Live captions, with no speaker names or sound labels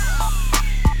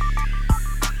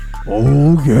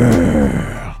Oh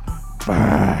yeah,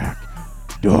 back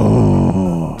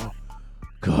door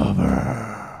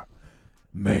cover.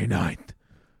 May 9th,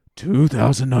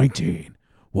 2019.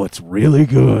 What's really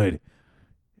good?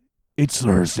 It's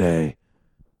Thursday.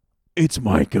 It's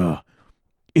Micah.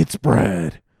 It's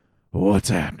Brad. What's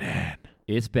happening?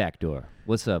 It's Backdoor.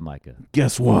 What's up, Micah?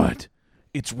 Guess what?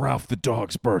 It's Ralph the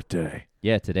dog's birthday.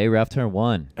 Yeah, today Ralph turned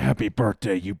 1. Happy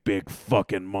birthday, you big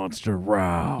fucking monster,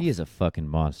 Ralph. He is a fucking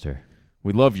monster.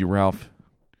 We love you, Ralph.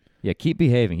 Yeah, keep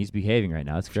behaving. He's behaving right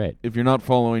now. It's great. If you're not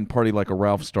following Party Like a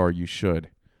Ralph Star, you should.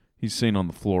 He's sitting on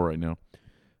the floor right now,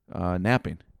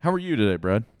 napping. How are you today,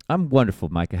 Brad? I'm wonderful,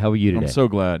 Micah. How are you today? I'm so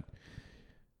glad.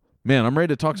 Man, I'm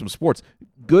ready to talk some sports.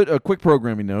 Good. A quick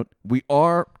programming note. We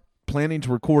are planning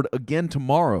to record again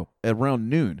tomorrow at around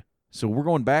noon. So we're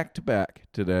going back to back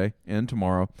today and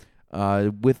tomorrow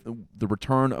with the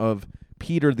return of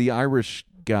Peter the Irish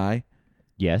guy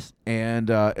Yes. and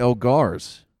El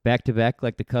Gars. Back to back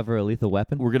like the cover of Lethal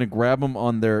Weapon? We're going to grab them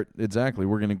on their we're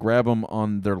going to grab them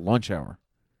on their lunch hour.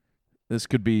 This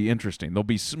could be interesting. They'll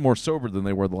be more sober than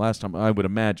they were the last time, I would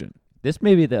imagine. This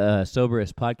may be the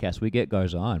soberest podcast we get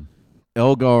Garza on.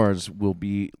 El Gars will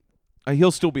be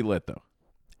he'll still be lit though.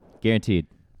 Guaranteed.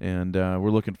 And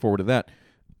we're looking forward to that.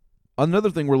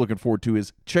 Another thing we're looking forward to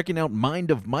is checking out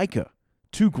Mind of Micah.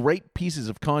 2 great pieces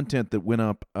of content that went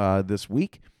up this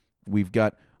week. We've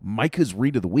got Micah's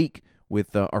Read of the Week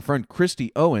with our friend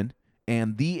Christy Owen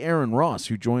and the Aaron Ross,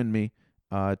 who joined me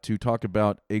to talk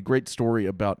about a great story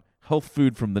about health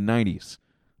food from the 90s.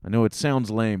 I know it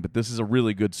sounds lame, but this is a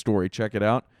really good story. Check it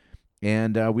out.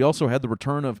 And we also had the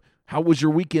return of How Was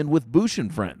Your Weekend with Boosh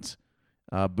and Friends?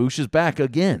 Boosh is back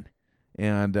again.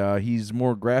 And he's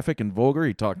more graphic and vulgar.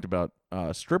 He talked about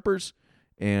strippers,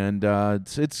 and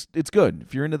it's good.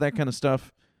 If you're into that kind of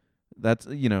stuff, that's,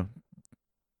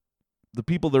 the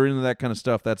people that are into that kind of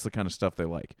stuff, that's the kind of stuff they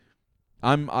like.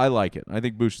 I like it. I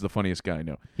think Boosh is the funniest guy I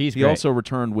know. He great. Also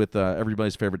returned with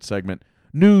everybody's favorite segment,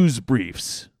 News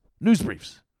Briefs. News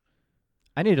Briefs.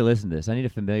 I need to listen to this. I need to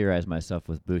familiarize myself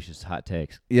with Bush's hot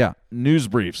takes. Yeah, News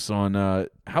Briefs on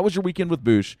How Was Your Weekend with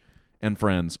Boosh and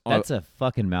Friends. That's a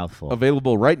fucking mouthful.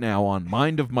 Available right now on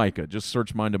Mind of Micah. Just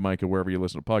search Mind of Micah wherever you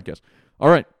listen to podcasts. All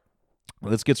right,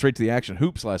 let's get straight to the action.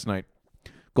 Hoops last night.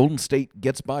 Golden State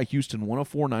gets by Houston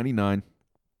 104-99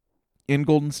 in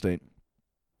Golden State.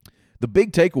 The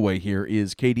big takeaway here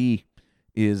is KD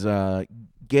is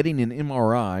getting an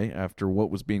MRI after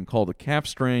what was being called a calf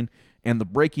strain, and the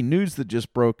breaking news that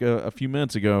just broke a few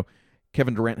minutes ago,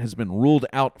 Kevin Durant has been ruled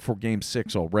out for Game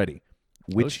 6 already,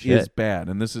 which is bad.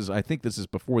 And I think this is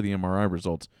before the MRI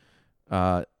results.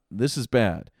 This is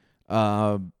bad.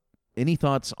 Any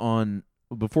thoughts on,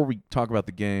 before we talk about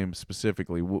the game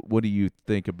specifically, what do you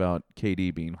think about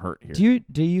KD being hurt here?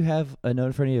 Do you have a note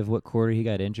in front of you of what quarter he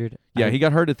got injured? Yeah, he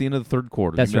got hurt at the end of the third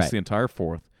quarter. That's he missed right. the entire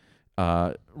fourth.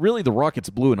 Really, the Rockets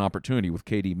blew an opportunity with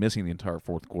KD missing the entire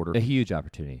fourth quarter. A huge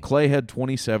opportunity. Clay had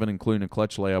 27, including a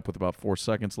clutch layup with about 4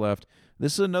 seconds left.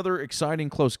 This is another exciting,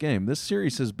 close game. This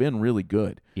series has been really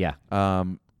good. Yeah.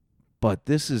 But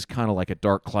this is kind of like a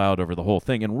dark cloud over the whole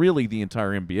thing, and really the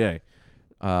entire NBA.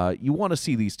 You want to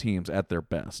see these teams at their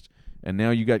best. And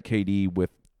now you got KD with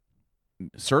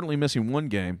certainly missing one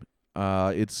game.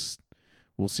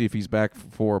 We'll see if he's back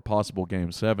for a possible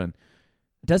Game 7.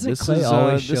 Doesn't Clay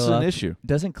always show up? This is an issue.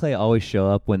 Doesn't Clay always show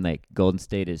up when like Golden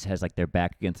State has like their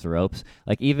back against the ropes?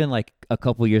 Like even like a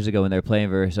couple years ago when they were playing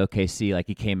versus OKC, like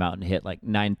he came out and hit like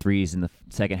 9 threes in the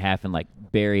second half and like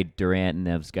buried Durant and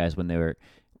those guys when they were,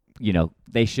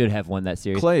 they should have won that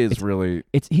series. Clay is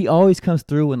he always comes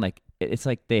through when like it's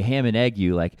like they ham and egg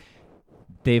you. Like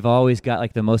they've always got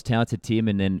like the most talented team,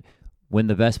 and then when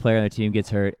the best player on their team gets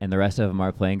hurt and the rest of them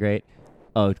are playing great,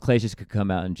 Clay just could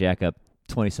come out and jack up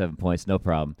 27 points, no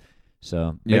problem.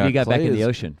 So maybe he got Clay back in the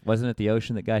ocean. Wasn't it the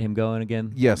ocean that got him going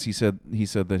again? Yes, he said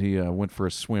that he went for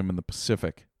a swim in the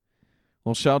Pacific.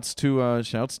 Well, shouts to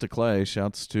Clay,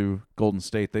 shouts to Golden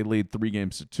State. They lead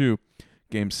 3-2.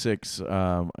 Game 6,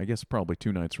 I guess probably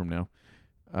 2 nights from now,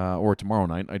 or tomorrow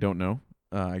night. I don't know.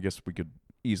 I guess we could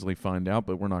easily find out,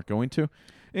 but we're not going to.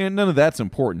 And none of that's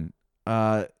important.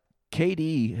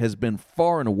 KD has been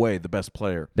far and away the best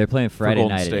player. They're playing Friday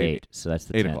night State, at 8, so that's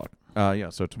the 8 10th. o'clock.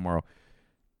 So tomorrow.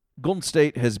 Golden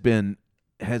State KD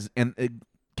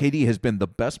has been the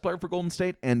best player for Golden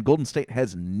State, and Golden State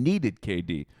has needed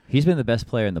KD. He's been the best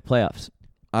player in the playoffs.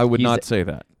 I would not say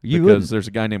that because there's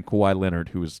a guy named Kawhi Leonard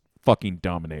who is fucking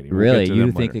dominating. Really?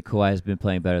 You think that Kawhi has been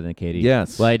playing better than KD?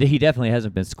 Yes. Well, he definitely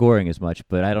hasn't been scoring as much,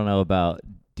 but I don't know about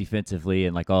defensively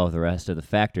and like all of the rest of the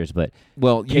factors. But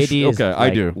KD is I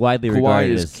do. Widely Kawhi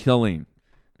regarded is as killing.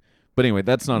 But anyway,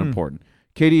 that's not important.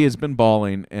 KD has been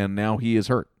balling, and now he is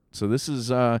hurt. So this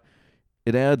is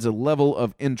it adds a level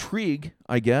of intrigue,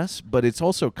 I guess, but it's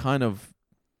also kind of,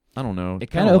 I don't know.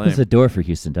 It kind of opens the door for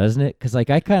Houston, doesn't it? Because like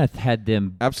I kind of had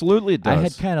them. Absolutely, it does. I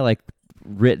had kind of like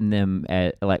written them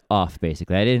at like off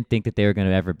basically. I didn't think that they were going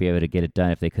to ever be able to get it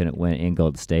done if they couldn't win in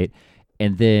Golden State.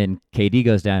 And then KD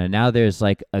goes down, and now there's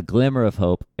like a glimmer of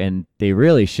hope, and they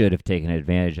really should have taken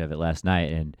advantage of it last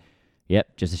night. And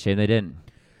yep, just a shame they didn't.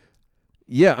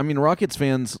 Yeah, I mean, Rockets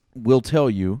fans will tell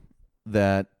you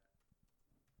that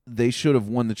they should have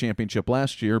won the championship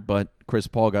last year, but Chris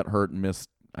Paul got hurt and missed,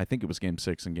 I think it was Game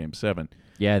 6 and Game 7.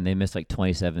 Yeah, and they missed like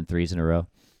 27 threes in a row.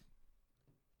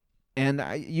 And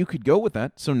you could go with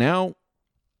that. So now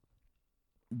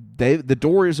the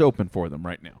door is open for them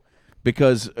right now.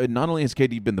 Because not only has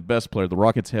KD been the best player, the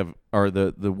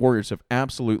Warriors have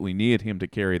absolutely needed him to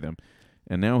carry them.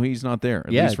 And now he's not there,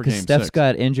 at least for Game 6. Steph's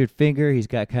got injured finger. He's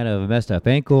got kind of a messed up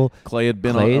ankle. Clay had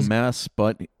been a mess,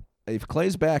 but if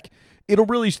Clay's back,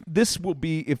 this will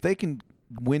be, if they can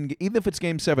win, even if it's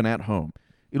Game 7 at home,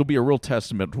 it'll be a real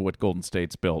testament to what Golden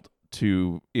State's built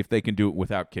to if they can do it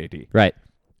without KD. Right.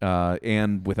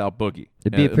 And without Boogie.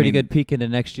 It'd be a pretty good peek into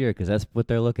next year because that's what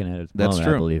they're looking at the moment,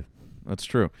 true. I believe. That's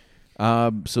true.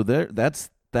 So that's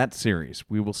that series.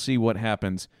 We will see what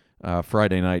happens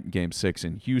Friday night in Game 6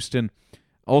 in Houston.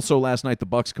 Also, last night, the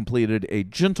Bucks completed a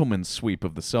gentleman's sweep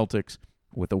of the Celtics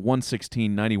with a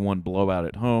 116-91 blowout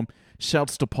at home.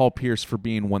 Shouts to Paul Pierce for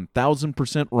being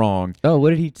 1,000% wrong. Oh,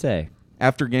 what did he say?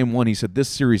 After Game 1, he said, this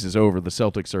series is over. The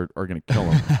Celtics are going to kill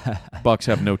them. Bucks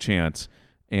have no chance.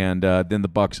 And then the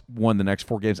Bucks won the next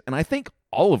 4 games. And I think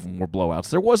all of them were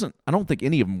blowouts. I don't think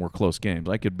any of them were close games.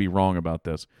 I could be wrong about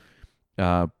this.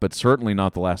 But certainly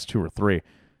not the last 2 or 3.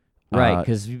 Right,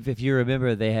 because if you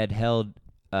remember, they had held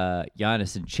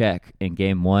Giannis in check in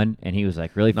Game 1, and he was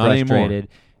like really frustrated. Anymore.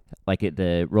 Like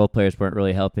the role players weren't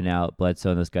really helping out.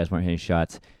 Bledsoe and those guys weren't hitting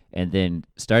shots. And then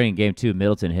starting in Game 2,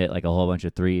 Middleton hit like a whole bunch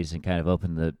of threes and kind of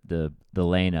opened the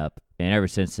lane up. And ever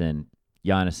since then,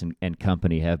 Giannis and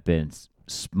company have been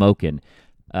smoking.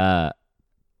 Yeah,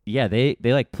 they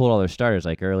like pulled all their starters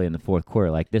like early in the fourth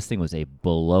quarter. Like this thing was a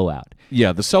blowout.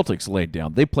 Yeah, the Celtics laid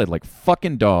down. They played like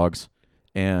fucking dogs.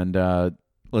 And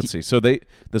let's see. So the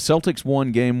Celtics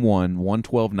won Game 1,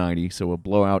 112-90, so a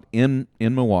blowout in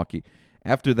Milwaukee.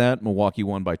 After that, Milwaukee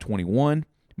won by 21.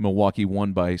 Milwaukee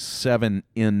won by 7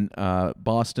 in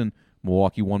Boston.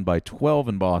 Milwaukee won by 12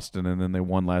 in Boston, and then they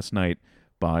won last night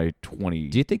by 20.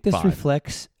 Do you think this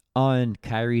reflects on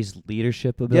Kyrie's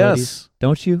leadership abilities? Yes.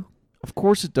 Don't you? Of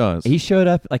course it does. He showed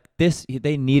up like this.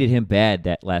 They needed him bad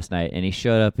that last night, and he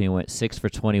showed up and he went 6 for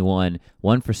 21,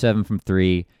 1 for 7 from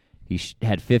 3. He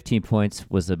had 15 points,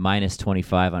 was a minus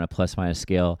 25 on a plus-minus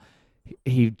scale.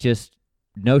 He just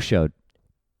no-showed.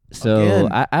 So,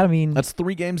 again, I mean... That's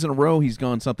 3 games in a row he's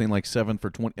gone something like 7 for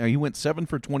 20. He went 7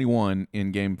 for 21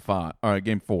 in Game 4.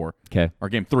 Okay. Or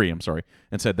Game 3, I'm sorry,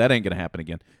 and said that ain't going to happen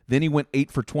again. Then he went 8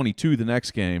 for 22 the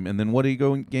next game, and then what did he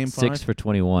go in Game 5? 6 for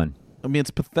 21. I mean,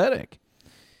 it's pathetic.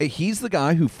 He's the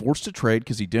guy who forced a trade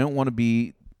because he didn't want to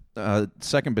be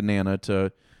second banana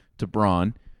to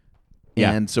Bron.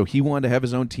 Yeah. And so he wanted to have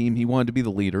his own team. He wanted to be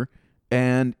the leader.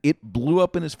 And it blew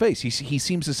up in his face. He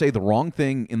seems to say the wrong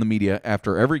thing in the media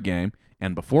after every game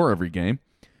and before every game.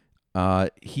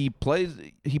 He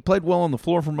played well on the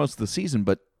floor for most of the season,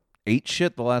 but ate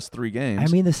shit the last 3 games.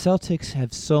 I mean, the Celtics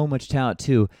have so much talent,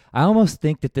 too. I almost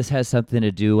think that this has something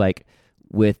to do like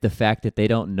with the fact that they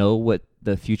don't know what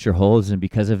the future holds, and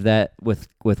because of that, with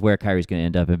where Kyrie's going to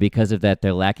end up, and because of that,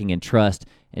 they're lacking in trust.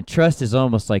 And trust is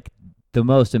almost like the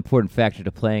most important factor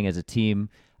to playing as a team.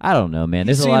 I don't know, man.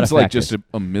 There's a lot of factors. Seems like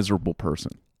just a miserable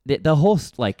person. The whole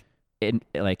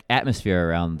atmosphere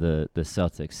around the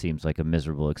Celtics seems like a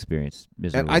miserable experience.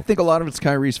 Miserable. And I think a lot of it's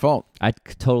Kyrie's fault. I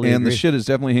totally agree. And the agree. shit is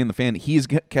definitely hitting the fan. He's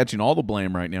catching all the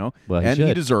blame right now, well,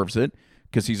 he deserves it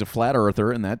because he's a flat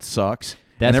earther, and that sucks.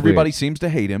 That's and everybody weird. seems to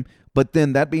hate him. But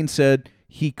then that being said,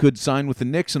 he could sign with the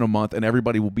Knicks in a month, and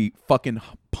everybody will be fucking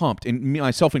pumped, and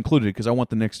myself included, because I want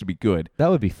the Knicks to be good. That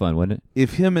would be fun, wouldn't it?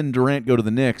 If him and Durant go to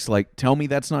the Knicks, like, tell me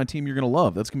that's not a team you're going to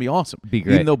love. That's going to be awesome. Be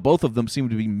great. Even though both of them seem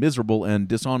to be miserable and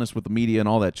dishonest with the media and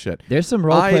all that shit. There's some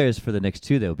role players for the Knicks,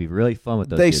 too, that would be really fun with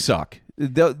those They dudes. suck.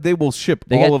 They will ship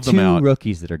They all got of them out. 2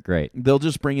 rookies that are great. They'll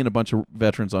just bring in a bunch of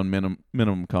veterans on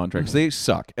minimum contracts. They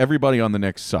suck. Everybody on the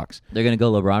Knicks sucks. They're going to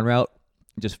go LeBron route.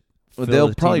 Just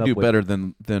they'll probably do better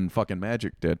than fucking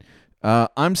Magic did.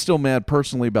 I'm still mad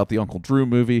personally about the Uncle Drew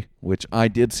movie, which I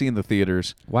did see in the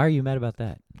theaters. Why are you mad about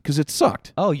that? Because it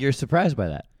sucked. Oh, you're surprised by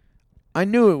that. I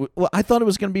knew it. Well, I thought it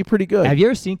was going to be pretty good. Have you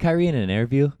ever seen Kyrie in an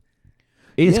interview?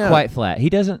 It's Yeah. quite flat. He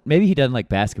doesn't like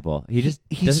basketball. He doesn't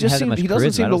just have that seem- much he doesn't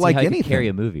charisma. seem I to don't see like how he could anything. carry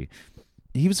a movie.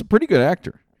 He was a pretty good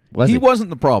actor. Was he he? wasn't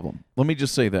the problem. Let me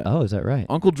just say that. Oh, is that right?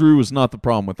 Uncle Drew was not the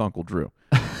problem with Uncle Drew.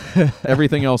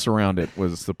 Everything else around it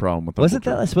was the problem with Wasn't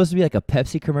Uncle Drew. that supposed to be like a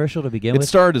Pepsi commercial to begin It with?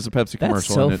 started as a Pepsi That's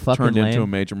commercial so and it fucking turned into lame. a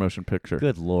major motion picture.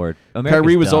 Good Lord. Kyrie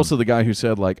America's was dumb. also the guy who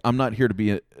said, like, I'm not here to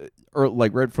be or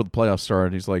like right before the playoffs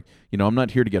started, he's like, I'm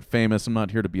not here to get famous. I'm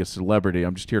not here to be a celebrity.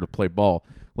 I'm just here to play ball.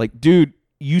 Like, dude,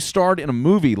 you starred in a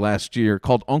movie last year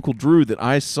called Uncle Drew that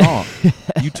I saw.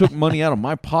 You took money out of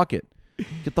my pocket.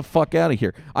 Get the fuck out of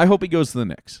here. I hope he goes to the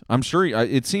Knicks. I'm sure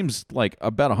it seems like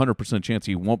about 100% chance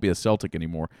he won't be a Celtic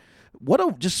anymore. What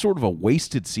a just sort of a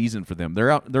wasted season for them.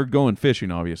 They're going fishing,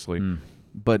 obviously,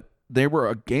 but they were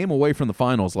a game away from the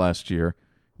finals last year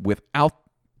without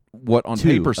what on Two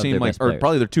paper of seemed their like, best or players.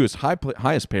 probably their two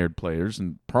highest paid players,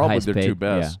 and probably Highest their two paid,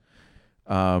 best.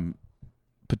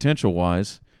 Potential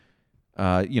wise,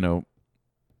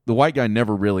 the white guy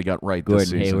never really got right Gordon this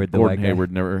season. Hayward, the Gordon white guy.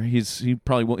 Hayward never. He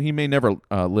probably will. He may never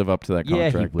live up to that Yeah,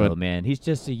 contract. he will, but man. He's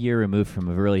just a year removed from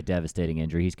a really devastating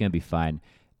injury. He's going to be fine.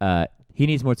 He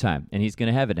needs more time, and he's going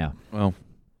to have it now. well,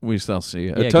 we shall see.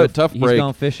 Yeah, A tough He's break.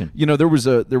 going fishing. There was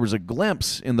a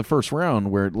glimpse in the first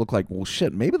round where it looked like, well,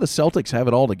 shit, maybe the Celtics have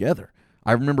it all together.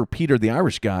 I remember Peter, the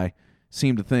Irish guy,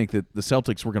 seemed to think that the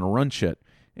Celtics were going to run shit,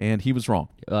 and he was wrong.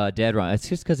 Dead wrong. It's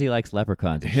just because he likes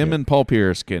leprechauns. Him shit. and Paul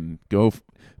Pierce can go.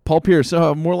 Paul Pierce,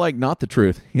 more like not the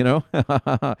truth, Go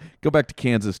back to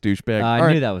Kansas, douchebag. I All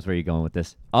knew right. that was where you're going with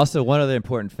this. Also, one other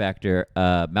important factor,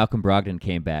 Malcolm Brogdon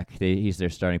came back. He's their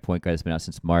starting point guard that's been out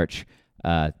since March.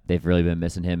 They've really been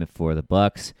missing him for the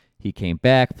Bucks. He came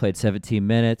back, played 17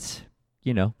 minutes,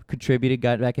 contributed,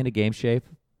 got back into game shape.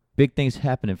 Big things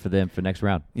happening for them for next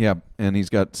round. Yeah, and he's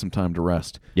got some time to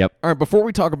rest. Yep. All right, before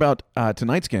we talk about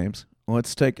tonight's games,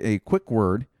 let's take a quick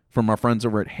word from our friends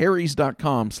over at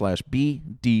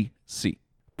harrys.com/BDC.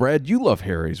 Brad, you love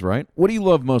Harry's, right? What do you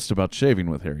love most about shaving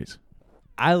with Harry's?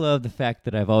 I love the fact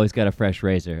that I've always got a fresh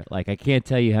razor. Like, I can't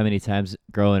tell you how many times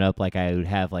growing up, like, I would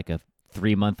have like a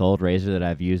 3-month-old razor that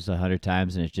I've used 100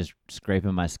 times and it's just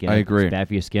scraping my skin. I agree. It's bad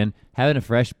for your skin. Having a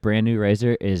fresh, brand new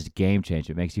razor is game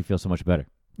changer. It makes you feel so much better.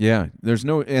 Yeah, there's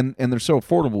no and they're so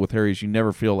affordable with Harry's. You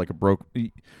never feel like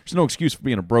there's no excuse for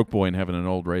being a broke boy and having an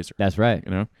old razor. That's right.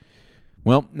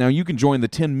 Well, now you can join the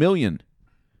 10 million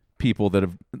people that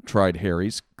have tried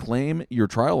Harry's. Claim your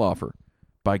trial offer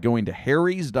by going to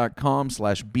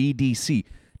harrys.com/BDC.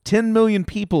 10 million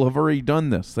people have already done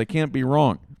this. They can't be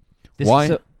wrong.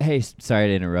 Why? Hey, sorry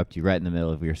to interrupt you right in the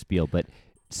middle of your spiel, but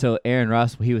so Aaron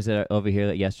Ross, he was over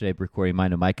here yesterday recording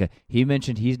Mind of Micah. He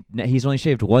mentioned he's only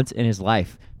shaved once in his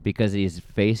life because his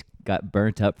face got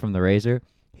burnt up from the razor.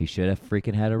 He should have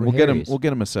freaking had a Harry's. We'll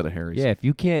get him a set of Harry's. Yeah,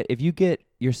 if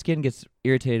your skin gets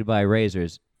irritated by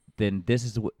razors, then this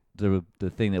is the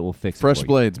thing that will fix it. Fresh for you.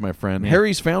 blades, my friend. Yeah.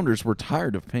 Harry's founders were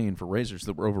tired of paying for razors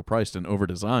that were overpriced and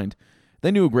overdesigned.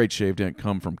 They knew a great shave didn't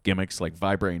come from gimmicks like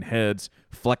vibrating heads,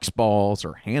 flex balls,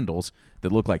 or handles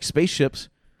that look like spaceships.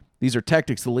 These are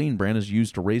tactics the Lean brand has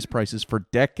used to raise prices for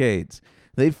decades.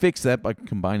 They've fixed that by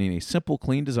combining a simple,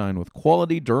 clean design with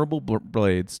quality, durable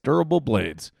blades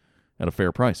at a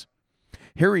fair price.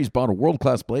 Harry's bought a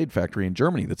world-class blade factory in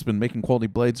Germany that's been making quality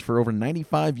blades for over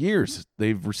 95 years.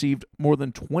 They've received more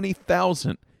than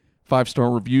 20,000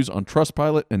 5-star reviews on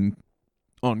Trustpilot and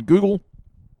on Google.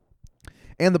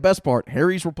 And the best part,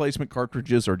 Harry's replacement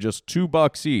cartridges are just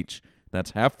 $2 each.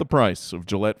 That's half the price of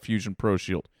Gillette Fusion Pro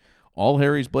Shield. All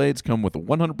Harry's blades come with a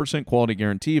 100% quality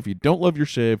guarantee. If you don't love your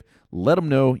shave, let them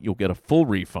know. You'll get a full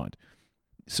refund.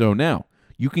 So now,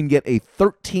 you can get a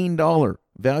 $13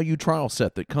 value trial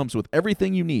set that comes with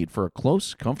everything you need for a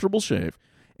close, comfortable shave,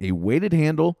 a weighted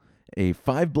handle, a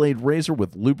 5-blade razor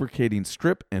with lubricating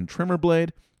strip and trimmer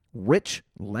blade, rich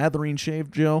lathering shave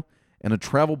gel, and a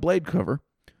travel blade cover.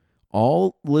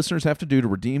 All listeners have to do to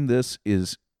redeem this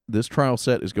trial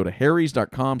set is go to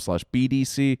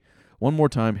harrys.com/BDC. One more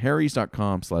time,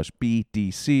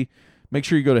 harrys.com/BDC. Make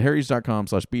sure you go to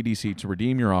harrys.com/BDC to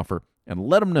redeem your offer and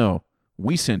let them know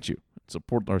we sent you.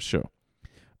 Support our show.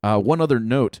 One other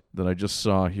note that I just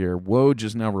saw here, Woj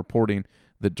is now reporting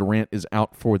that Durant is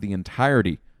out for the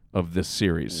entirety of this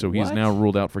series. So he's What? now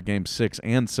ruled out for Game 6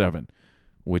 and 7,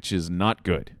 which is not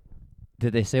good.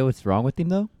 Did they say what's wrong with him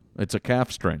though? It's a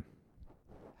calf strain.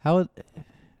 How?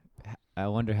 I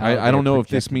wonder how. I don't know if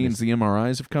this projecting means the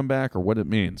MRIs have come back or what it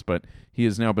means, but he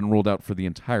has now been ruled out for the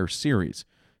entire series.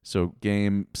 So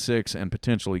Game 6 and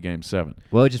potentially Game 7.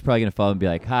 Woj is probably gonna fall and be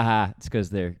like, "Ha ha!" It's because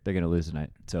they're gonna lose tonight.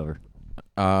 It's over.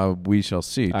 We shall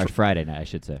see. Or Friday night, I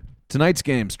should say. Tonight's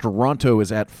games, Toronto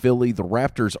is at Philly. The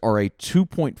Raptors are a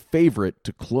 2-point favorite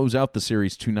to close out the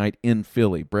series tonight in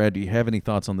Philly. Brad, do you have any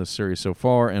thoughts on this series so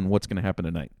far and what's going to happen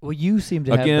tonight? Well, you seem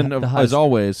to Again, have the as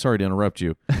always, sorry to interrupt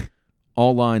you.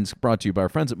 All lines brought to you by our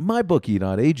friends at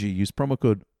mybookie.ag. Use promo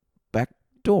code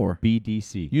BACKDOOR.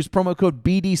 BDC. Use promo code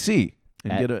BDC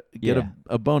and get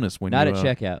a bonus when Not you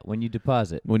at checkout. When you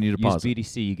deposit. When you deposit. Use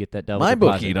BDC, you get that double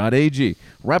deposit. mybookie.ag.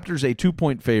 Raptors a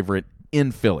 2-point favorite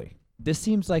in Philly. This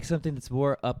seems like something that's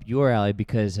more up your alley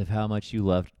because of how much you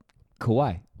loved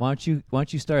Kawhi. Why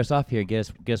don't you start us off here and get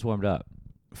us warmed up?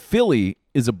 Philly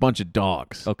is a bunch of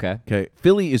dogs. Okay.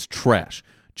 Philly is trash.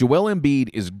 Joel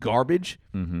Embiid is garbage.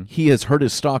 Mm-hmm. He has hurt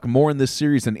his stock more in this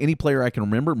series than any player I can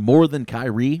remember, more than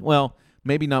Kyrie. Well,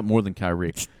 maybe not more than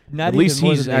Kyrie. At least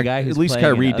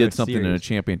Kyrie did something in a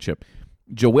championship.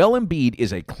 Joel Embiid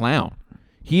is a clown.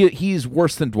 He is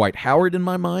worse than Dwight Howard in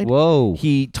my mind. Whoa.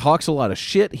 He talks a lot of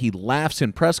shit. He laughs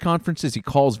in press conferences. He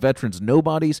calls veterans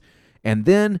nobodies. And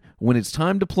then when it's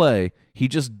time to play, he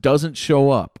just doesn't show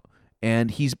up.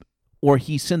 And he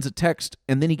sends a text,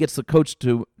 and then he gets the coach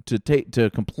to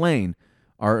complain,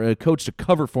 or a coach to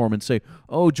cover for him and say,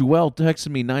 "Oh, Joel texted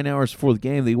me 9 hours before the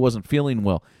game that he wasn't feeling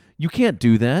well." You can't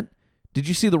do that. Did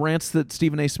you see the rants that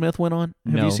Stephen A. Smith went on?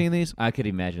 Have you seen these? I could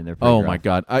imagine they're pretty Oh rough. my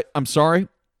God! I'm sorry.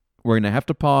 We're going to have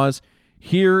to pause.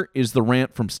 Here is the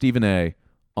rant from Stephen A.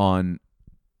 on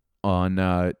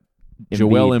Joel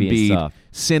Embiid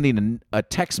sending a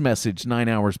text message 9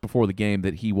 hours before the game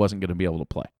that he wasn't going to be able to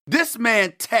play. This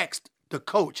man texted the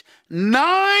coach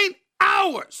 9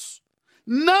 hours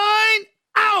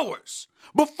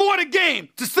before the game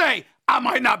to say, I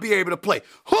might not be able to play.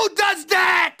 Who does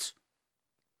that?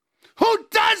 Who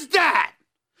does that?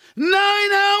 9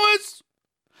 hours?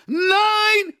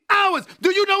 9 hours.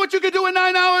 Do you know what you can do in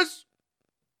 9 hours?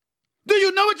 Do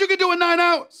you know what you can do in 9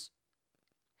 hours?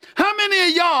 How many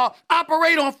of y'all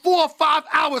operate on 4 or 5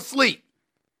 hours sleep?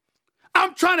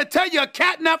 I'm trying to tell you, a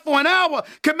cat nap for an hour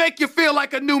can make you feel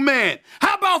like a new man.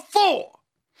 How about 4?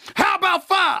 How about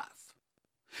 5?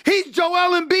 He's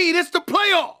Joel Embiid. It's the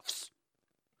playoffs.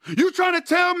 You trying to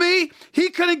tell me he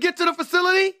couldn't get to the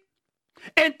facility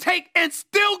and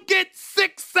still get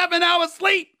 6, 7 hours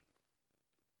sleep?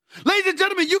 Ladies and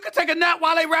gentlemen, you can take a nap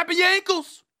while they wrapping your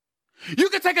ankles. You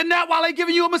can take a nap while they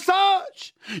giving you a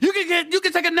massage. You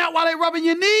can take a nap while they rubbing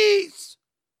your knees.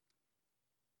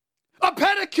 A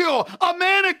pedicure, a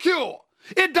manicure.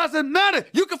 It doesn't matter.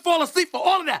 You can fall asleep for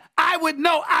all of that. I would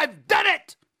know. I've done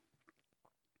it.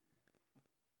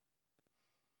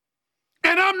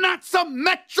 And I'm not some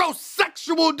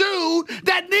metrosexual dude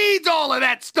that needs all of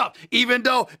that stuff, even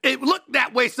though it looked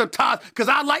that way sometimes, because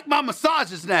I like my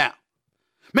massages now.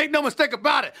 Make no mistake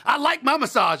about it. I like my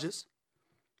massages.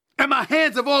 And my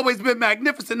hands have always been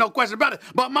magnificent, no question about it.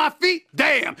 But my feet,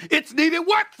 damn, it's needed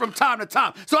work from time to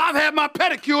time. So I've had my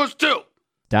pedicures too.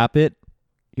 Stop it.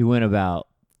 You went about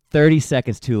 30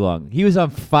 seconds too long. He was on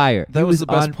fire. That was the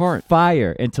best part.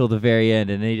 Fire until the very end,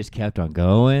 and then he just kept on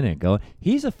going and going.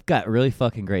 He's got really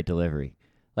fucking great delivery.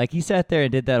 Like, he sat there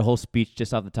and did that whole speech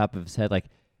just off the top of his head. Like,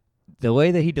 the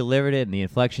way that he delivered it and the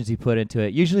inflections he put into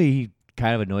it, usually he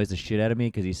kind of annoys the shit out of me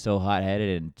because he's so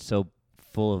hot-headed and so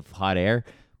full of hot air.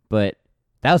 But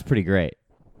that was pretty great.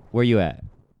 Where you at?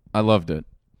 I loved it.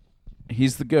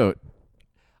 He's the GOAT.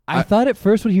 I thought at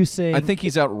first what he was saying... I think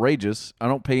he's outrageous. I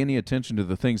don't pay any attention to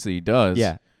the things that he does.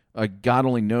 Yeah. God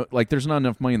only knows. Like, there's not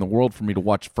enough money in the world for me to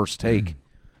watch First Take.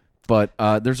 But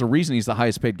there's a reason he's the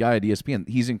highest paid guy at ESPN.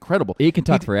 He's incredible. He can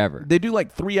talk forever. They do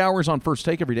like 3 hours on First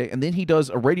Take every day, and then he does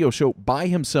a radio show by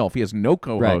himself. He has no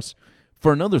co-host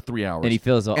for another 3 hours. And he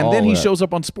fills it all And then he up. shows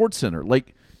up on SportsCenter.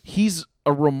 Like, he's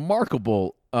a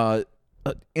remarkable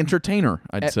entertainer,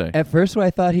 I'd say. At first, what I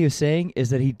thought he was saying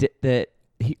is that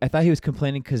I thought he was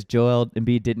complaining because Joel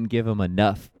Embiid didn't give him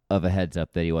enough of a heads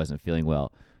up that he wasn't feeling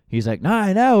well. He's like,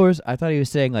 9 hours. I thought he was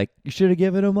saying, like, you should have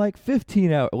given him, like,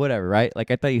 15 hours, whatever, right?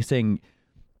 Like, I thought he was saying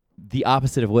the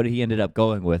opposite of what he ended up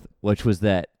going with, which was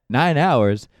that 9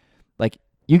 hours, like,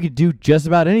 you could do just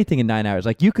about anything in 9 hours.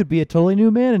 Like, you could be a totally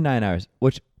new man in 9 hours,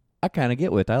 which I kind of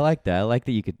get with. I like that. I like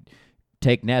that you could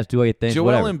take naps, do all your things, Joel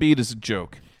whatever. Embiid is a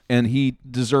joke, and he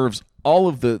deserves all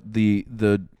of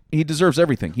the he deserves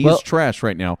everything. He is trash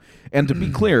right now. And to be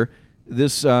clear,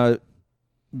 this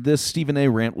Stephen A.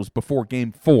 rant was before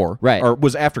Game 4. Right. Or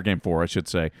was after Game 4, I should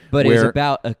say. But it was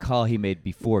about a call he made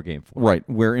before Game 4. Right,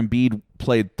 where Embiid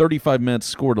played 35 minutes,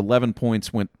 scored 11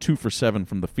 points, went 2 for 7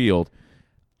 from the field.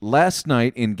 Last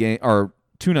night in game, or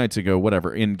 2 nights ago,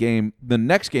 whatever, the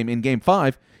next game, in Game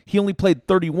 5, he only played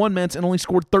 31 minutes and only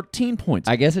scored 13 points.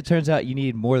 I guess it turns out you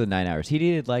need more than 9 hours. He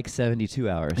needed like 72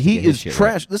 hours. He is trash.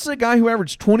 Right. This is a guy who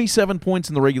averaged 27 points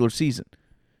in the regular season.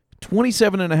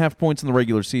 27.5 points in the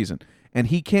regular season, and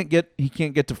he can't get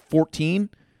to 14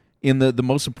 in the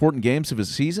most important games of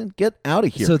his season. Get out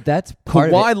of here. So that's part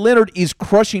of Kawhi it. Leonard is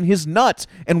crushing his nuts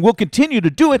and will continue to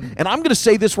do it. And I'm going to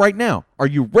say this right now. Are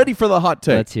you ready for the hot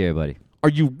take? Let's hear it, buddy. Are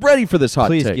you ready for this hot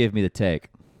Please take? give me the take.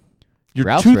 Your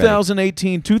Ralph's ready.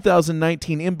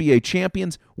 2018-2019 NBA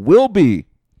champions will be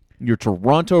your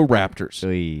Toronto Raptors,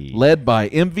 Oy. led by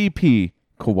MVP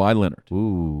Kawhi Leonard.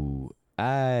 Ooh,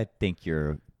 I think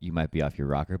you might be off your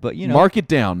rocker, but you know, Mark it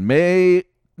down. May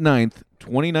 9th,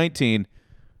 2019,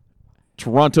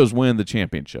 Toronto's win the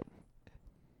championship.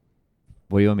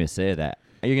 what do you want me to say to that?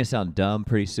 You're gonna sound dumb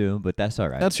pretty soon, but that's all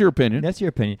right. That's your opinion. That's your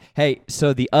opinion. Hey,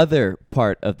 so the other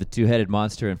part of the two-headed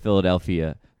monster in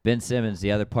Philadelphia, Ben Simmons,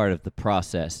 the other part of the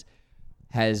process,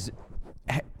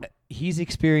 he's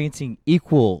experiencing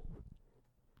equal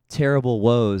terrible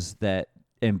woes that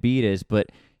Embiid is, but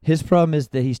his problem is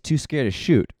that he's too scared to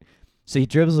shoot. So he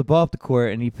dribbles the ball up the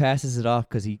court and he passes it off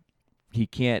because he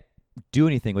can't do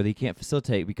anything with it. He can't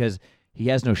facilitate because he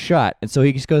has no shot. And so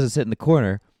he just goes and sit in the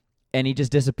corner and he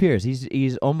just disappears.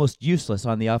 He's almost useless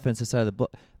on the offensive side of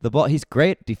the ball. He's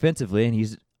great defensively and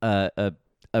he's a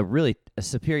really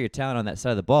superior talent on that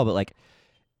side of the ball. But like,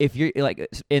 if you're like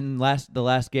in the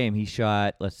last game, he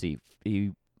shot. Let's see,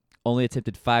 he only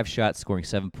attempted 5 shots, scoring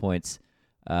 7 points,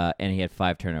 and he had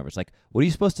 5 turnovers. Like, what are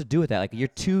you supposed to do with that? Like, you're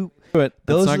two. But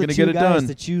Those that's not are going the to get two it guys done.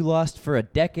 that you lost for a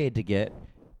decade to get,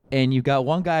 and you've got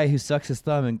one guy who sucks his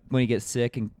thumb and when he gets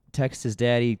sick and texts his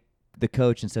daddy, the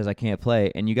coach, and says, "I can't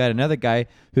play," and you got another guy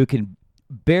who can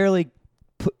barely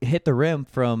hit the rim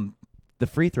from the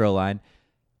free throw line.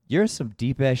 You're in some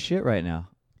deep ass shit right now.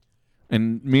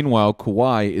 And meanwhile,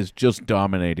 Kawhi is just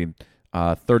dominating.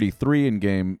 33 in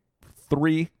Game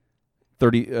 3,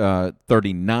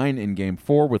 39 in Game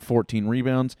 4 with 14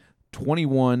 rebounds,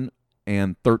 21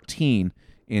 and 13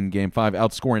 in Game 5,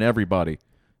 outscoring everybody.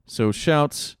 So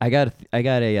shouts I got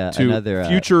to another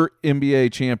future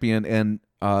NBA champion and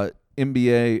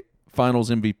NBA Finals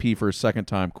MVP for a second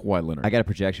time, Kawhi Leonard. I got a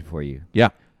projection for you. Yeah.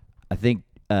 I think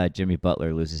Jimmy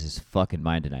Butler loses his fucking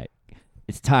mind tonight.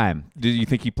 It's time. Do you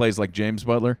think he plays like James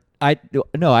Butler? I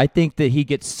think that he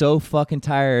gets so fucking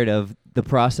tired of the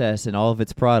process and all of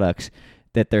its products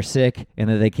that they're sick and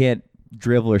that they can't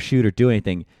dribble or shoot or do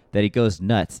anything that he goes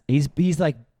nuts. He's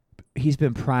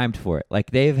been primed for it.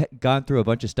 Like, they've gone through a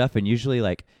bunch of stuff, and usually,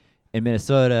 like, in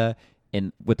Minnesota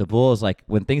and with the Bulls, like,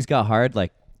 when things got hard,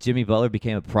 like, Jimmy Butler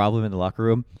became a problem in the locker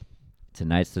room.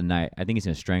 Tonight's the night. I think he's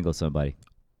gonna strangle somebody.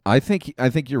 I think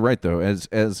you're right though.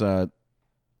 As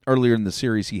earlier in the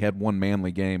series, he had one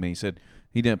manly game, and he said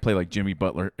he didn't play like Jimmy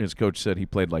Butler. His coach said he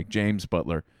played like James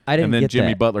Butler. I didn't And then get Jimmy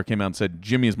that. Butler came out and said,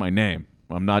 "Jimmy is my name.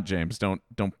 I'm not James. Don't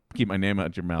keep my name out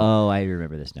of your mouth." Oh, I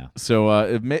remember this now. So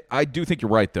I do think you're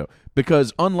right though,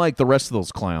 because unlike the rest of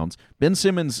those clowns, Ben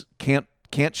Simmons can't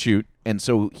shoot, and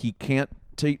so he can't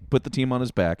put the team on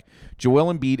his back.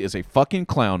 Joel Embiid is a fucking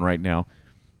clown right now.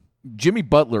 Jimmy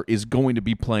Butler is going to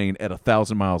be playing at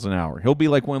 1,000 miles an hour. He'll be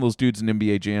like one of those dudes in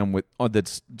NBA Jam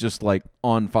that's just like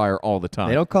on fire all the time.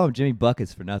 They don't call him Jimmy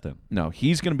Buckets for nothing. No,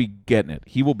 he's going to be getting it.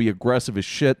 He will be aggressive as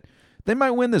shit. They might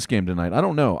win this game tonight. I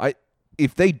don't know.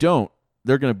 If they don't,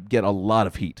 they're going to get a lot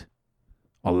of heat.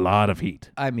 A lot of heat.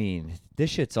 I mean,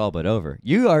 this shit's all but over.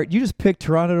 You just picked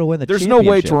Toronto to win the There's championship.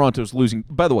 no way Toronto's losing.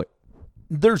 By the way,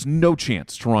 there's no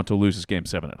chance Toronto loses Game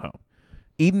 7 at home.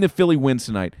 Even if Philly wins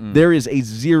tonight, there is a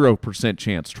 0%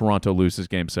 chance Toronto loses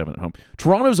Game 7 at home.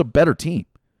 Toronto's a better team.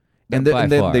 And By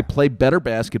far. they play better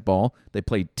basketball. They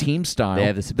play team style. They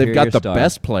have the They've got superior the star.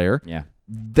 best player. Yeah.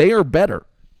 They are better.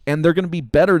 And they're going to be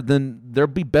better than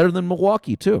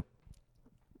Milwaukee too.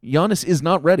 Giannis is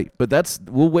not ready, but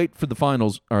we'll wait for the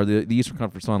finals or the Eastern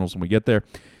Conference Finals when we get there.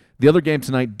 The other game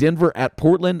tonight, Denver at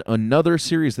Portland, another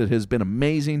series that has been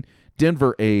amazing.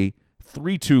 Denver a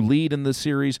 3-2 lead in this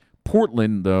series.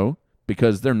 Portland, though,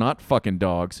 because they're not fucking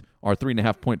dogs, are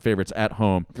 3.5-point favorites at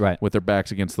home with their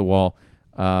backs against the wall.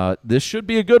 This should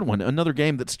be a good one. Another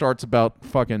game that starts about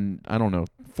fucking,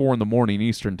 4 in the morning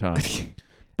Eastern time.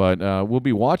 But we'll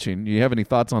be watching. Do you have any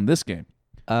thoughts on this game?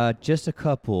 Just a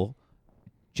couple.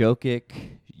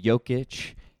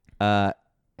 Jokic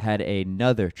had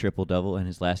another triple-double in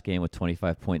his last game with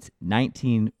 25 points,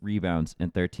 19 rebounds,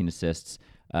 and 13 assists.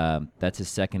 That's his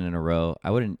second in a row. I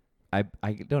don't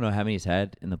know how many he's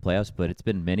had in the playoffs, but it's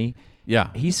been many. Yeah.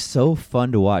 He's so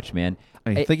fun to watch, man.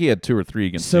 I think he had 2 or 3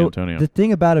 against San Antonio. The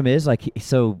thing about him is,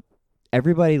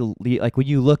 everybody, like, when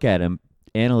you look at him,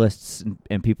 analysts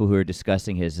and people who are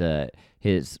discussing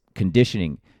his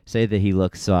conditioning say that he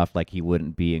looks soft, like he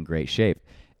wouldn't be in great shape.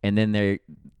 And then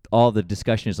all the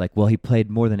discussion is like, well, he played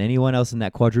more than anyone else in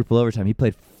that quadruple overtime. He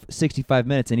played 65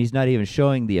 minutes, and he's not even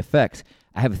showing the effects.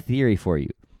 I have a theory for you.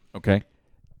 Okay.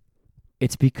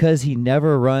 It's because he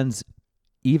never runs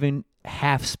even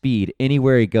half speed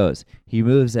anywhere he goes. He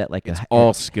moves at like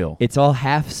All skill. It's all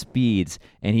half speeds,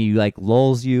 and he like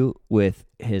lulls you with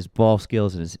his ball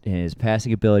skills and his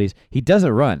passing abilities. He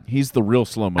doesn't run. He's the real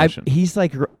slow motion. He's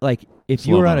like if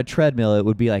you were Slow-mo. on a treadmill, it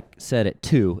would be like set at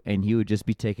 2, and he would just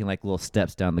be taking like little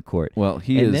steps down the court. Well,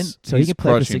 he and is. Then, so he he's can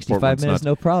play for crushing 65 Portland's minutes, nuts.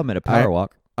 no problem at a power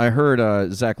walk. I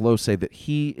heard Zach Lowe say that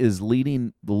he is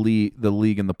leading the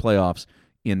league in the playoffs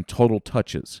in total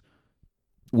touches,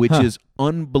 which is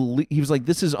unbelievable. He was like,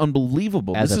 "This is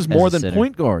unbelievable. This is more than center.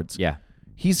 point guards." Yeah.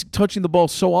 He's touching the ball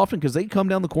so often because they come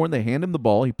down the court and they hand him the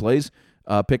ball. He plays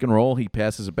pick and roll. He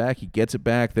passes it back. He gets it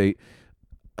back.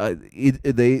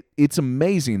 It's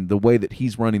amazing the way that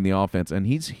he's running the offense, and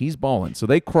he's balling. So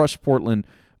they crushed Portland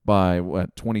by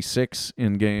 26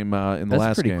 in game in the That's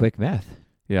last pretty game. quick math.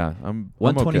 Yeah, I'm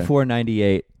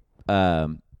 124-98.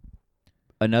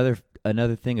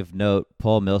 Another thing of note,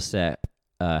 Paul Millsap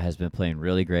has been playing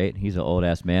really great. He's an old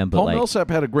ass man, but Paul Millsap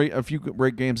had a few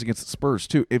great games against the Spurs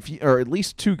too. Or at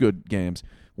least 2 good games,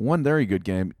 one very good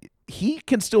game. He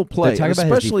can still play, They're talking about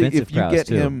his especially defensive if you prowess, get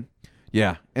too. him.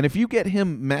 Yeah, and if you get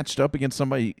him matched up against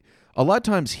somebody, a lot of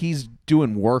times he's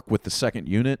doing work with the second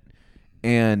unit,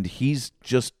 and he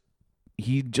just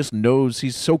knows.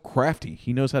 He's so crafty.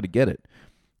 He knows how to get it.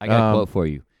 I got a quote for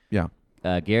you. Yeah.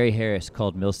 Gary Harris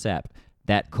called Millsap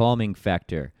that calming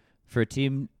factor. For a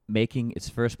team making its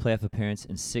first playoff appearance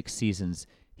in 6 seasons,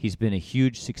 he's been a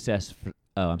huge success.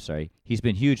 He's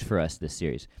been huge for us this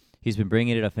series. He's been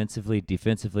bringing it offensively,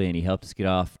 defensively, and he helped us get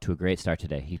off to a great start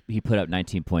today. He put up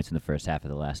 19 points in the first half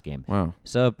of the last game. Wow.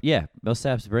 So yeah,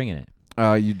 Millsap's bringing it.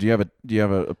 Do you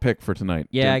have a pick for tonight?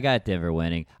 Yeah, I got Denver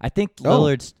winning. I think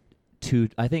Lillard's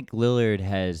I think Lillard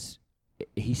has.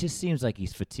 He just seems like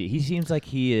he's fatigued. He seems like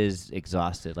he is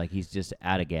exhausted, like he's just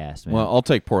out of gas, man. Well, I'll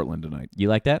take Portland tonight. You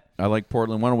like that? I like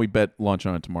Portland. Why don't we bet lunch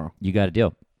on it tomorrow You got a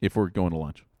deal. if we're going to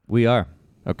lunch? We are.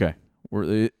 Okay,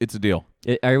 it's a deal.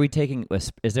 Are we taking?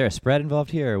 Is there a spread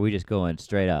involved here, or are we just going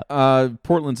straight up?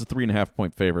 Portland's a 3.5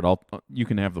 point favorite. You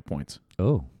can have the points.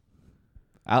 Oh,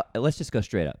 let's just go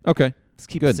straight up. Okay, Let's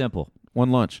keep Good. it simple.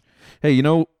 one lunch. Hey,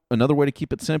 another way to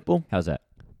keep it simple? How's that?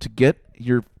 To get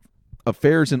your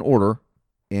affairs in order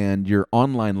and your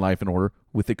online life in order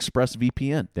with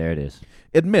ExpressVPN. There it is.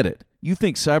 Admit it. You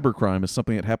think cybercrime is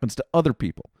something that happens to other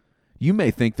people. You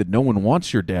may think that no one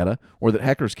wants your data or that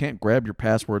hackers can't grab your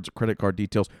passwords or credit card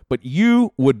details, but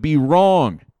you would be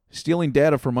wrong. Stealing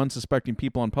data from unsuspecting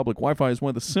people on public Wi-Fi is one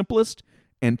of the simplest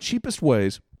and cheapest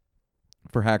ways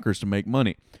for hackers to make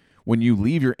money. When you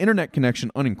leave your internet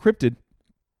connection unencrypted,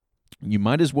 you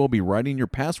might as well be writing your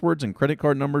passwords and credit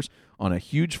card numbers on a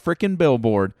huge frickin'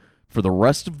 billboard for the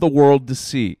rest of the world to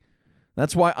see.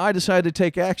 That's why I decided to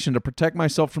take action to protect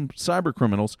myself from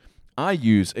cybercriminals. I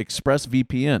use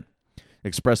ExpressVPN.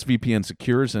 ExpressVPN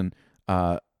secures and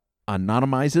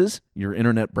anonymizes your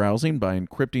internet browsing by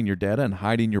encrypting your data and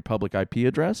hiding your public IP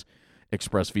address.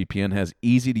 ExpressVPN has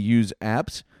easy-to-use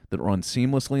apps that run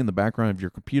seamlessly in the background of your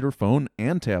computer, phone,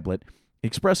 and tablet.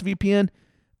 ExpressVPN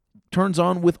turns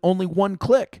on with only one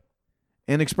click.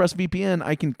 And ExpressVPN,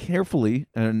 I can carefully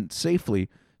and safely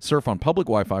surf on public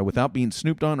Wi-Fi without being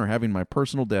snooped on or having my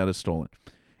personal data stolen.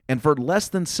 And for less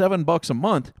than $7 a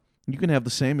month, you can have the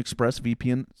same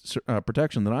ExpressVPN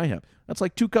protection that I have. That's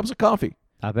like 2 cups of coffee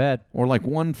Not bad. or like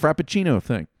 1 Frappuccino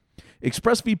thing.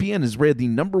 ExpressVPN is rated the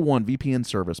 #1 VPN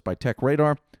service by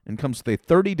TechRadar and comes with a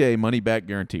 30-day money-back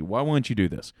guarantee. Why won't you do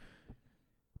this?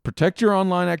 Protect your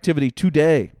online activity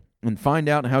today and find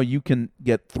out how you can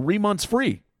get 3 months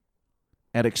free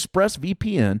at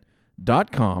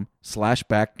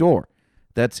expressvpn.com/backdoor.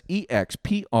 That's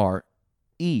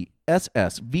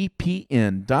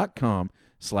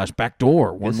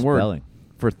EXPRESSVPN.com/backdoor. One Good word. spelling.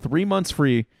 For 3 months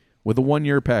free with a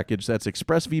 1-year package. That's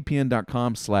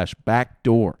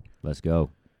expressvpn.com/backdoor. Let's go.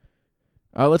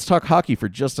 Let's talk hockey for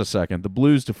just a second. The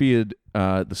Blues defeated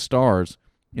the Stars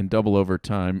in double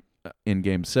overtime in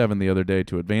Game 7 the other day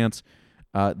to advance.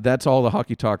 That's all the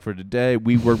hockey talk for today.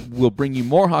 We'll bring you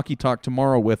more hockey talk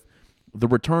tomorrow with the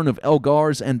return of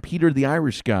Elgars and Peter the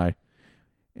Irish guy.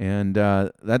 And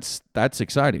that's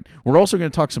exciting. We're also going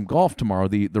to talk some golf tomorrow,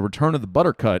 the return of the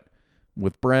Buttercut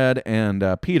with Brad and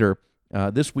Peter.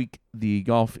 This week, the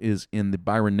golf is in the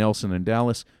Byron Nelson in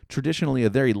Dallas. Traditionally, a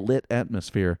very lit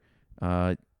atmosphere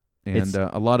and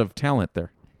a lot of talent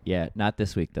there. Yeah, not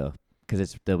this week though, because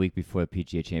it's the week before the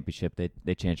PGA Championship.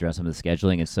 They changed around some of the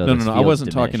scheduling, and so No. this I field's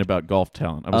wasn't talking diminished. about golf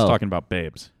talent. I was talking about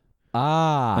Babes,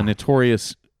 Ah, a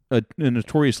notorious a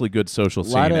notoriously good social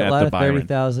scene lot at the of Byron.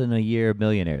 30,000 a year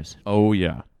millionaires. Oh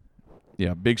yeah,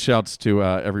 yeah. Big shouts to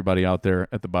everybody out there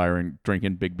at the Byron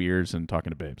drinking big beers and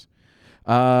talking to babes.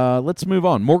 Let's move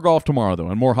on. More golf tomorrow though,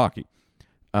 and more hockey,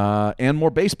 and more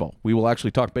baseball. We will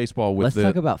actually talk baseball with Let's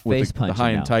talk about with face the punching high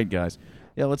and now. tight guys.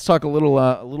 Yeah, let's talk a little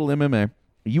MMA.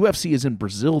 UFC is in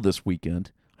Brazil this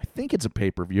weekend. I think it's a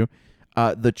pay-per-view.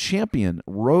 The champion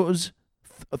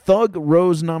Thug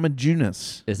Rose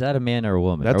Namajunas. Is that a man or a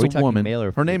woman? That's Are we a talking woman. male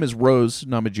or Her name is Rose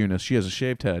Namajunas. She has a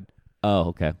shaved head. Oh,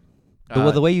 okay.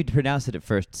 Well, the way you pronounced it at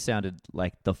first sounded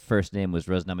like the first name was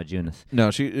Rose Namajunas.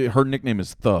 No, her nickname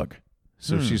is Thug.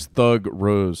 So she's Thug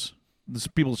Rose.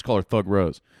 People just call her Thug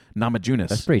Rose. Namajunas.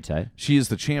 That's pretty tight. She is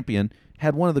the champion.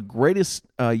 Had one of the greatest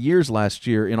years last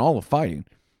year in all of fighting,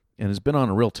 and has been on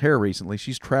a real tear recently.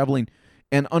 She's traveling,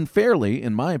 and unfairly,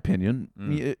 in my opinion,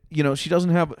 you know, she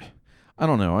doesn't have. I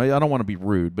don't know. I don't want to be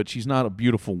rude, but she's not a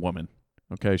beautiful woman.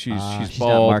 Okay, she's She's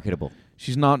bald. not marketable.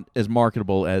 She's not as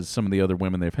marketable as some of the other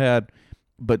women they've had,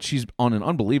 but she's on an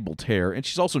unbelievable tear, and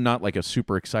she's also not like a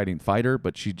super exciting fighter,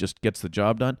 but she just gets the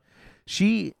job done.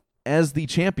 She, as the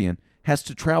champion, has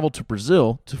to travel to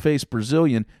Brazil to face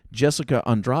Brazilian Jessica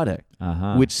Andrade,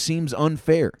 which seems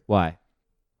unfair Why?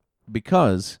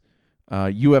 because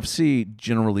UFC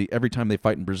generally, every time they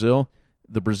fight in Brazil,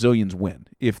 the Brazilians win.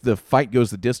 If the fight goes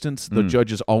the distance, the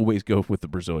judges always go with the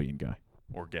Brazilian guy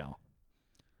or gal.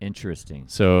 Interesting.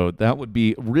 So that would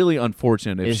be really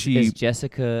unfortunate if Is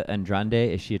Jessica Andrade,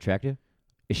 is she attractive?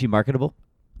 Is she marketable?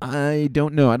 I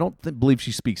don't know. I don't believe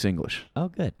she speaks English, Oh,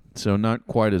 good. so not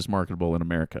quite as marketable in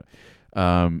America.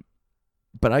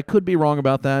 But I could be wrong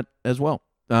about that as well.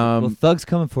 Well, Thug's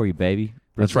coming for you, baby.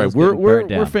 That's right. Brazil's getting burnt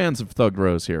We're down. fans of Thug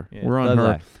Rose here. Yeah, we're on Thug her.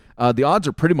 life. The odds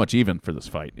are pretty much even for this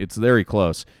fight. It's very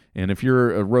close. And if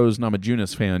you're a Rose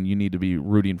Namajunas fan, you need to be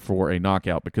rooting for a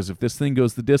knockout because if this thing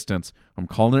goes the distance, I'm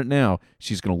calling it now,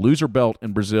 she's going to lose her belt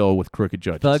in Brazil with crooked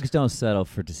judges. Thugs don't settle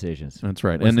for decisions. That's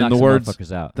right. Let's and in knock the some words,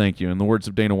 motherfuckers out. thank you. In the words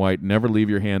of Dana White, never leave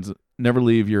your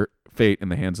fate in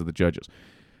the hands of the judges.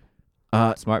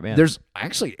 Smart man. There's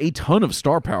actually a ton of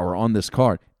star power on this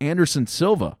card. Anderson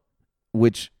Silva,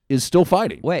 which is still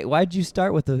fighting. Wait, why'd you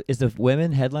start with is the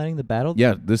women headlining the battle?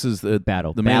 Yeah, this is the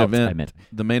Battle. The main Bout, event. I meant.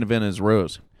 The main event is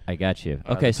Rose. I got you.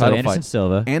 the Okay, so title Anderson fight.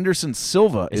 Silva. Anderson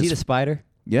Silva Is he the spider?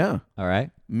 yeah. All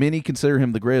right. Many consider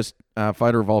him the greatest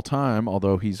fighter of all time,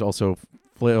 although he's also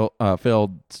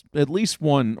failed at least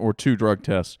one or two drug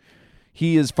tests.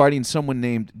 He is fighting someone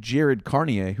named Jared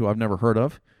Carnier, who I've never heard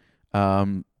of.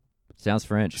 Sounds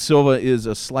French. Silva is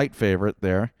a slight favorite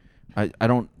there. I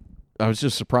was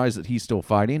just surprised that he's still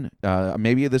fighting.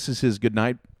 Maybe this is his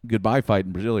goodbye fight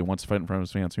in Brazil. He wants to fight in front of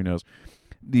his fans. Who knows?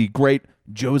 The great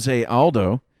Jose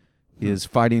Aldo is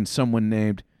fighting someone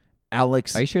named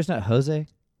Alex. Are you sure it's not Jose?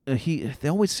 They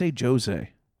always say Jose.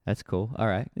 That's cool. All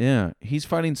right. Yeah, he's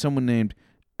fighting someone named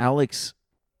Alex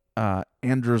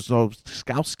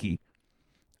Andrzejowski.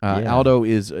 Yeah. Aldo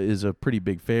is a pretty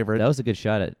big favorite. That was a good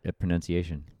shot at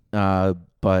pronunciation.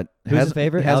 But Who's the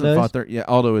favorite? Hasn't Aldo fought is? there. Yeah,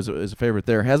 Aldo is a favorite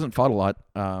there. Hasn't fought a lot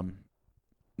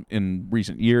in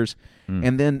recent years.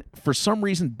 And then for some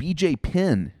reason, BJ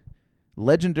Penn,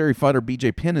 legendary fighter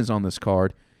BJ Penn, is on this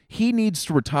card. He needs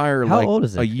to retire How like old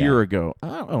is a this year guy? ago.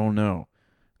 I don't know.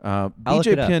 I'll look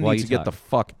BJ it up Penn while needs you to get the talk.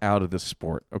 fuck out of this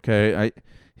sport. Okay,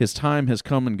 his time has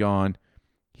come and gone.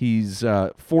 He's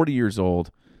 40 years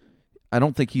old. I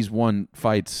don't think he's won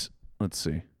fights. Let's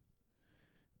see.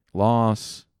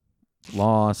 Loss. He's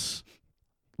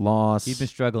been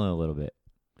struggling a little bit.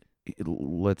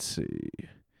 Let's see.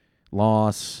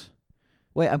 Loss.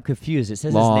 Wait, I'm confused. It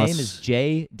says Loss. his name is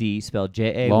J.D., spelled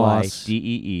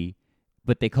Jaydeee,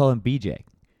 but they call him BJ.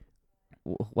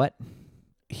 What?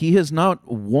 He has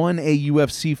not won a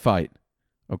UFC fight.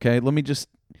 Okay,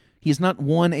 he's not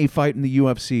won a fight in the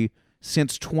UFC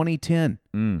since 2010.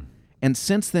 And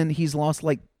since then, he's lost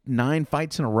like 9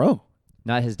 fights in a row.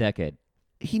 Not his decade.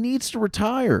 He needs to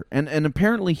retire. And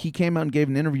apparently he came out and gave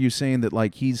an interview saying that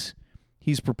like he's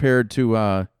prepared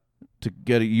to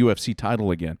get a UFC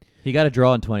title again. He got a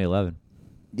draw in 2011.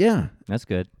 Yeah. That's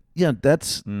good. Yeah,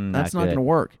 that's not not going to good.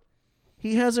 work.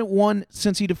 He hasn't won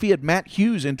since he defeated Matt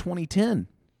Hughes in 2010.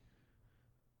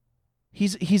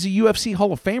 He's a UFC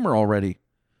Hall of Famer already,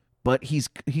 but he's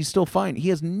still fine. He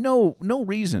has no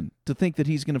reason to think that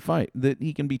he's going to fight, that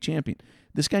he can be champion.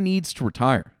 This guy needs to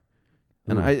retire.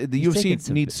 And the He's taking UFC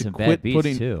needs to some quit bad beats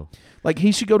putting too. like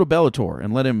he should go to Bellator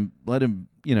and let him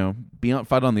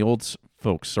fight on the old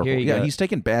folks circle. Here you Yeah, go. he's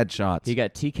taking bad shots. He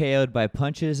got TKO'd by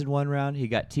punches in one round. He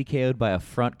got TKO'd by a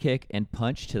front kick and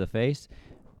punch to the face.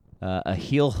 A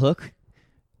heel hook.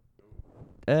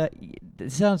 It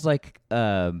sounds like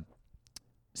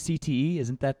CTE?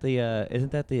 Isn't that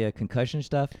the concussion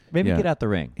stuff? Maybe Yeah. get out the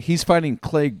ring. He's fighting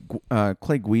Clay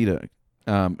Guida,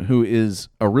 who is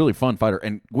a really fun fighter,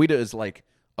 and Guida is like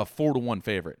a 4-1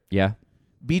 favorite. Yeah.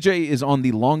 BJ is on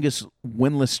the longest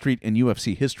winless streak in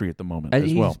UFC history at the moment as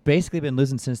He's well. basically been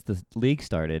losing since the league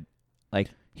started. Like,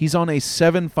 He's on a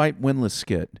 7-fight winless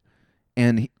skid,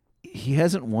 and he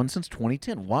hasn't won since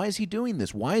 2010. Why is he doing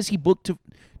this? Why is he booked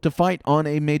to fight on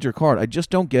a major card? I just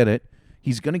don't get it.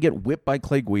 He's going to get whipped by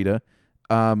Clay Guida.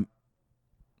 I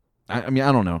mean,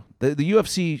 I don't know. The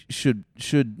UFC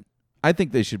should I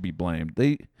think they should be blamed.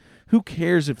 Who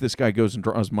cares if this guy goes and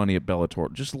draws money at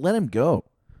Bellator? Just let him go.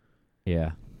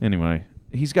 yeah. Anyway,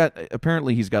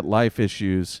 apparently he's got life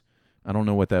issues. I don't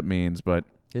know what that means, but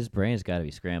His brain's got to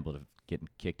be scrambled of getting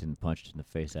kicked and punched in the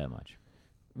face that much.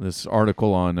 this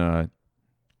article on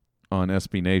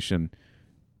SB Nation,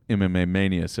 MMA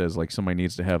Mania says like somebody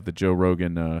needs to have the Joe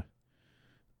Rogan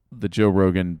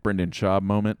Brendan Schaub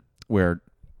moment where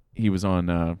he was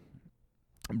on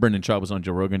Brendan Schaub was on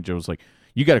Joe Rogan. Joe was like,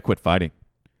 "You got to quit fighting.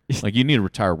 Like you need to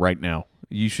retire right now.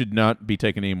 You should not be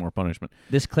taking any more punishment."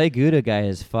 This Clay Guida guy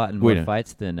has fought in more Guida.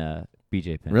 fights than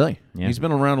BJ Penn. Really? Yeah. He's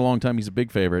been around a long time. He's a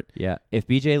big favorite. Yeah. If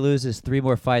BJ loses 3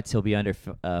 more fights, he'll be under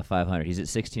 500. He's at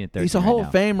 16 and 13. He's a right Hall now.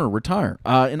 of Famer. Retire.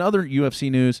 In other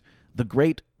UFC news, the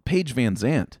great Paige Van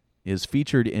Zandt is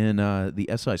featured in the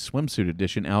SI Swimsuit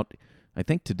edition out, I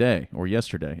think today or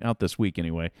yesterday, out this week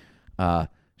anyway.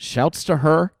 Shouts to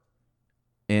her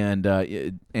and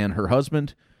her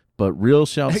husband, but real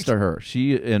shouts to her.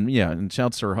 And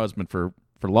shouts to her husband for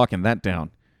locking that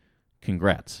down.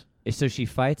 Congrats. So she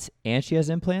fights and she has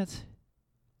implants?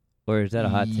 Or is that a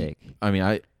hot take? I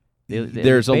mean,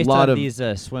 There's a lot of these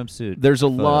swimsuit. there's a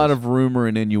photos. lot of rumor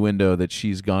and innuendo that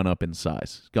she's gone up in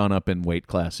size, gone up in weight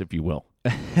class, if you will,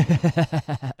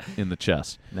 in the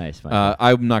chest. Nice. Michael.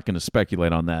 I'm not going to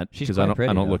speculate on that She's because quite I don't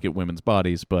pretty, though. look at women's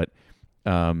bodies, but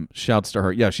shouts to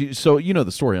her. Yeah, so you know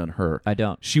the story on her. I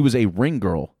don't. She was a ring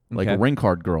girl, like a Okay. ring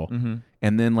card girl,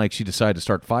 and then like she decided to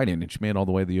start fighting, and she made it all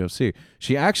the way to the UFC.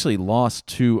 She actually lost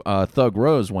to Thug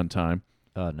Rose one time.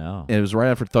 Oh, no. And it was right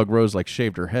after Thug Rose like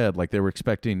shaved her head, like they were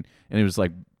expecting, and it was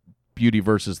like Beauty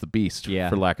versus the Beast, Yeah.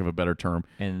 for lack of a better term.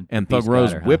 And And Beast Thug Rose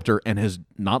got her, huh? whipped her and has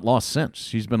not lost since.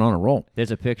 She's been on a roll.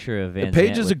 There's a picture of Van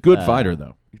Paige Zandt is a with, good fighter,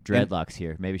 though. Dreadlocks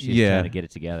here. Maybe she's Yeah. trying to get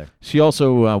it together. She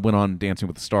also went on Dancing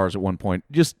with the Stars at one point.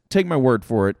 Just take my word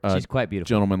for it, She's quite beautiful.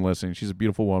 gentlemen listening. She's a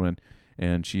beautiful woman,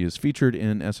 and she is featured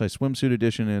in SI Swimsuit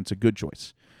Edition, and it's a good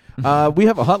choice. We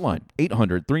have a hotline,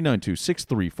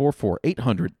 800-392-6344,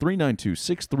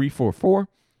 800-392-6344.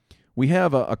 We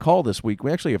have a call this week.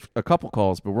 We actually have a couple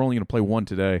calls, but we're only going to play one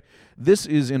today. This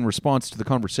is in response to the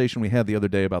conversation we had the other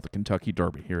day about the Kentucky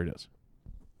Derby. Here it is.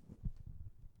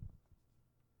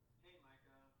 Hey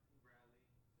Micah, hey Bradley,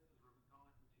 this is Ruben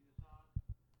calling from Chickasaw.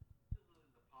 Just listening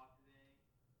to the pod today.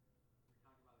 We're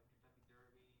talking about the Kentucky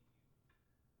Derby.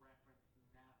 You referenced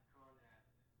NASCAR that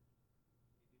they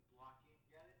do blocking.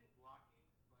 Yeah, they do blocking,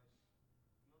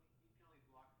 but you can only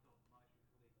block so much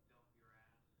before they dump your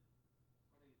ass.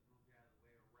 Or they just move you out of the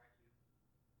way or wreck you.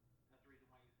 That's the reason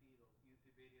why you see those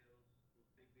YouTube videos, those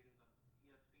big videos on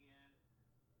ESPN,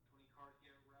 20 cars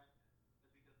get wrecked. That's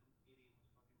because some idiot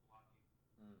was fucking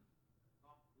blocking.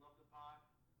 Well, love the pod.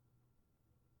 Have a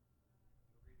great day.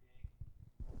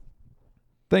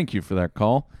 Thank you for that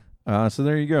call. So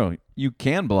there you go. You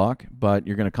can block, but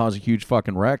you're going to cause a huge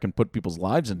fucking wreck and put people's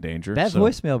lives in danger. That so.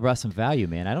 voicemail brought some value,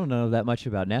 man. I don't know that much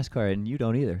about NASCAR, and you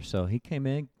don't either. So he came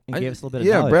in and gave us a little bit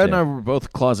of knowledge Brad and there. I were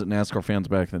both closet NASCAR fans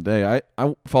back in the day.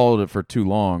 I followed it for too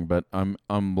long, but I'm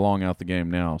long out the game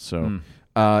now. So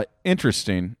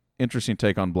interesting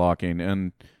take on blocking.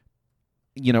 And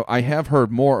you know, I have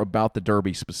heard more about the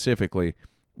Derby specifically,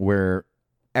 where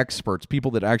experts, people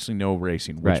that actually know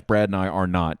racing, which Right. Brad and I are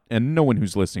not, and no one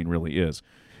who's listening really is.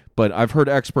 But I've heard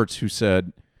experts who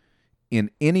said in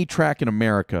any track in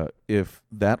America, if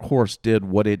that horse did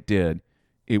what it did,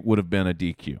 it would have been a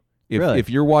DQ. Really? If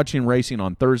you're watching racing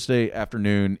on Thursday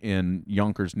afternoon in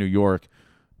Yonkers, New York,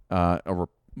 or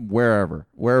wherever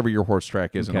your horse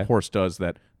track is, and Okay. a horse does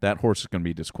that, that horse is going to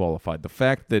be disqualified. The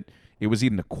fact that it was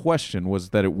even a question was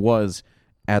that it was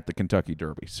at the Kentucky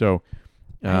Derby. So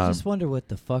I just wonder what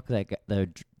the fuck that guy,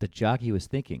 the jockey was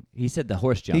thinking. He said the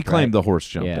horse jumped. he claimed right? the horse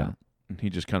jumped Yeah. out. And he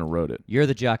just kind of wrote it. You're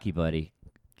the jockey, buddy.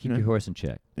 Keep Yeah. your horse in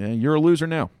check. Yeah, you're a loser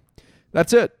now.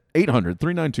 That's it.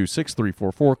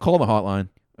 800-392-6344. Call the hotline.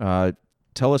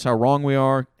 Tell us how wrong we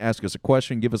are. Ask us a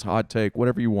question. Give us a hot take.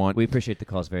 Whatever you want. We appreciate the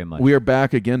calls very much. We are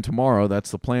back again tomorrow.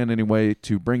 That's the plan anyway,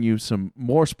 to bring you some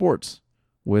more sports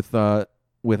with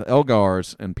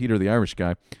Elgars and Peter the Irish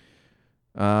guy.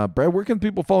 Brad, where can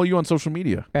people follow you on social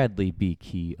media? Bradley B.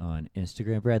 Key on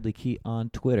Instagram. Bradley Key on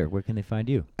Twitter. Where can they find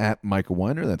you? At Micah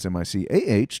Weiner. That's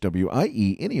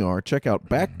MICAHWIENER. Check out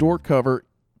Backdoor Cover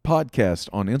Podcast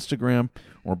on Instagram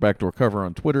or Backdoor Cover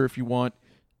on Twitter if you want.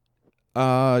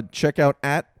 Check out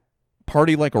at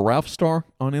Party Like a Ralph Star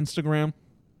on Instagram.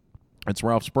 It's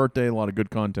Ralph's birthday. A lot of good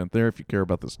content there if you care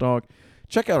about this dog.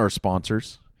 Check out our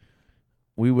sponsors.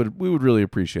 We would really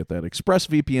appreciate that.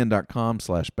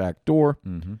 ExpressVPN.com/backdoor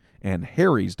and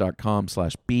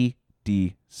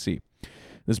Harrys.com/BDC.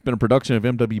 This has been a production of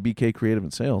MWBK Creative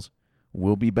and Sales.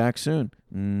 We'll be back soon.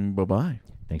 Bye-bye.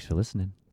 Thanks for listening.